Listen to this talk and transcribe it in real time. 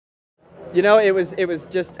You know, it was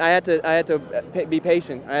just I had to be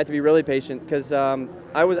patient. I had to be really patient because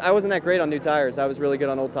I wasn't that great on new tires. I was really good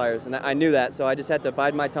on old tires, and I knew that. So I just had to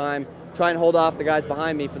bide my time, try and hold off the guys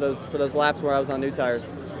behind me for those laps where I was on new tires.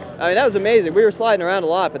 I mean, that was amazing. We were sliding around a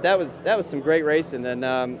lot, but that was some great racing,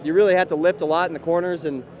 and you really had to lift a lot in the corners,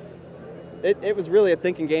 and it was really a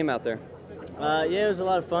thinking game out there. Yeah, it was a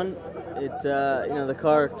lot of fun. The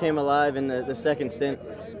car came alive in the second stint.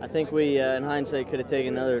 I think we, in hindsight, could have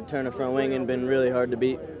taken another turn of front wing and been really hard to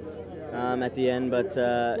beat at the end. But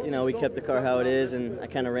we kept the car how it is, and I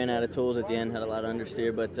kind of ran out of tools at the end. Had a lot of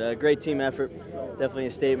understeer, but great team effort. Definitely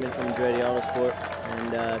a statement from Andretti Autosport,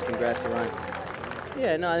 and congrats to Ryan.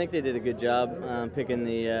 Yeah, no, I think they did a good job picking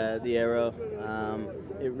the aero.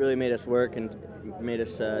 It really made us work and made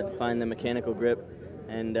us find the mechanical grip.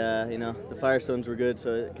 And the Firestones were good,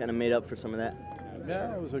 so it kind of made up for some of that.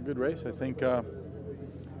 Yeah, it was a good race. I think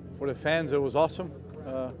for the fans, it was awesome.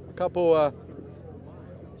 A couple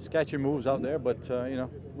sketchy moves out there, but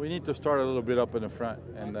we need to start a little bit up in the front,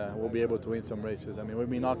 and we'll be able to win some races. I mean, we've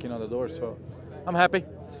been knocking on the door, so I'm happy.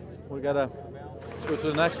 We gotta go to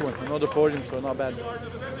the next one. Another podium, so not bad.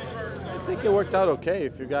 I think it worked out okay.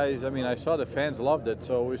 If you guys, I mean, I saw the fans loved it,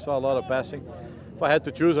 so we saw a lot of passing. If I had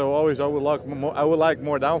to choose, I would like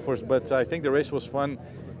more downforce, but I think the race was fun,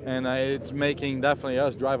 and it's making definitely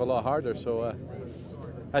us drive a lot harder. So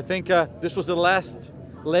I think this was the last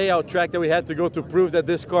layout track that we had to go to prove that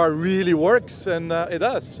this car really works, and it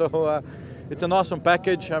does. So it's an awesome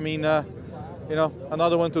package. I mean,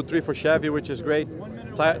 another 1, 2, 3 for Chevy, which is great.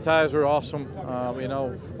 Tires were awesome.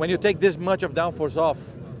 When you take this much of downforce off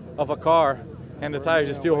of a car and the tires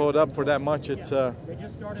just still hold up for that much, it's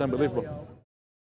unbelievable.